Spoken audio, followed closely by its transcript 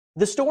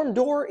The storm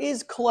door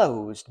is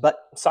closed,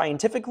 but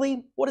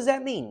scientifically, what does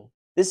that mean?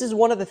 This is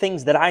one of the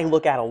things that I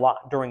look at a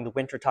lot during the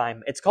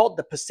wintertime. It's called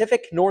the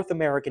Pacific North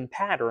American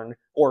Pattern,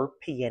 or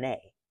PNA.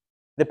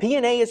 The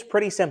PNA is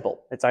pretty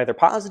simple. It's either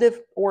positive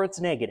or it's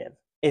negative.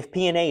 If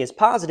PNA is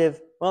positive,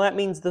 well, that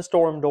means the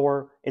storm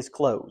door is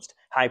closed.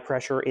 High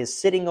pressure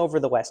is sitting over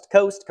the west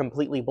coast,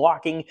 completely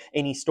blocking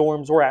any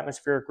storms or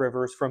atmospheric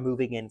rivers from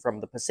moving in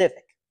from the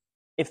Pacific.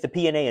 If the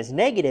PNA is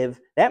negative,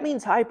 that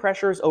means high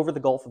pressure is over the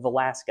Gulf of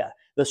Alaska.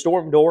 The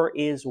storm door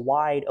is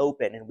wide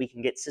open, and we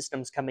can get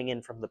systems coming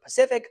in from the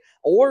Pacific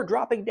or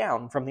dropping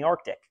down from the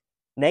Arctic.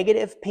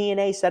 Negative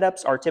PNA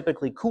setups are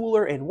typically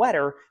cooler and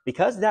wetter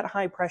because that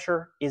high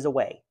pressure is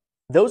away.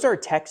 Those are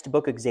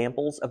textbook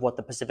examples of what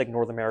the Pacific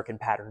North American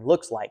pattern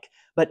looks like,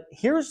 but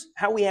here's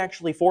how we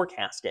actually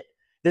forecast it.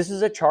 This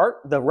is a chart.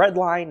 The red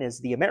line is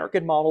the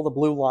American model, the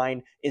blue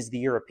line is the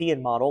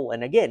European model,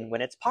 and again,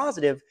 when it's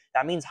positive,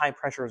 that means high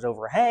pressure is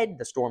overhead,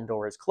 the storm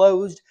door is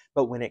closed,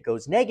 but when it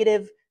goes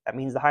negative, that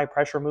means the high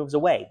pressure moves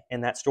away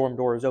and that storm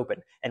door is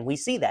open. And we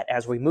see that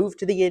as we move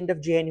to the end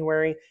of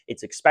January,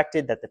 it's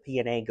expected that the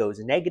PNA goes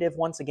negative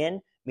once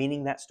again,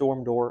 meaning that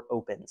storm door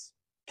opens.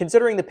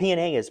 Considering the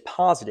PNA is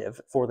positive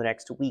for the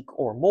next week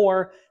or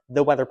more,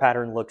 the weather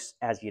pattern looks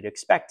as you'd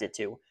expect it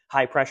to.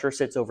 High pressure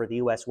sits over the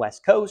US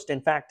West Coast.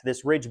 In fact,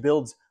 this ridge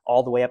builds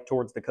all the way up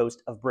towards the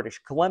coast of British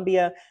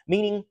Columbia,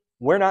 meaning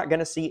we're not going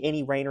to see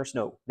any rain or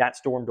snow. That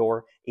storm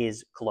door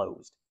is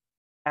closed.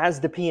 As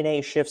the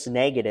PNA shifts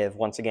negative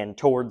once again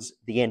towards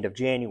the end of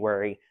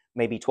January,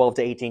 maybe 12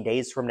 to 18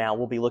 days from now,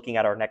 we'll be looking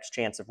at our next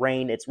chance of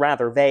rain. It's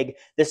rather vague.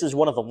 This is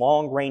one of the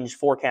long-range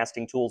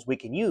forecasting tools we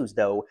can use,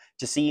 though,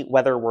 to see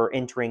whether we're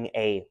entering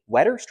a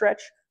wetter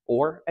stretch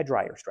or a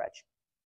drier stretch.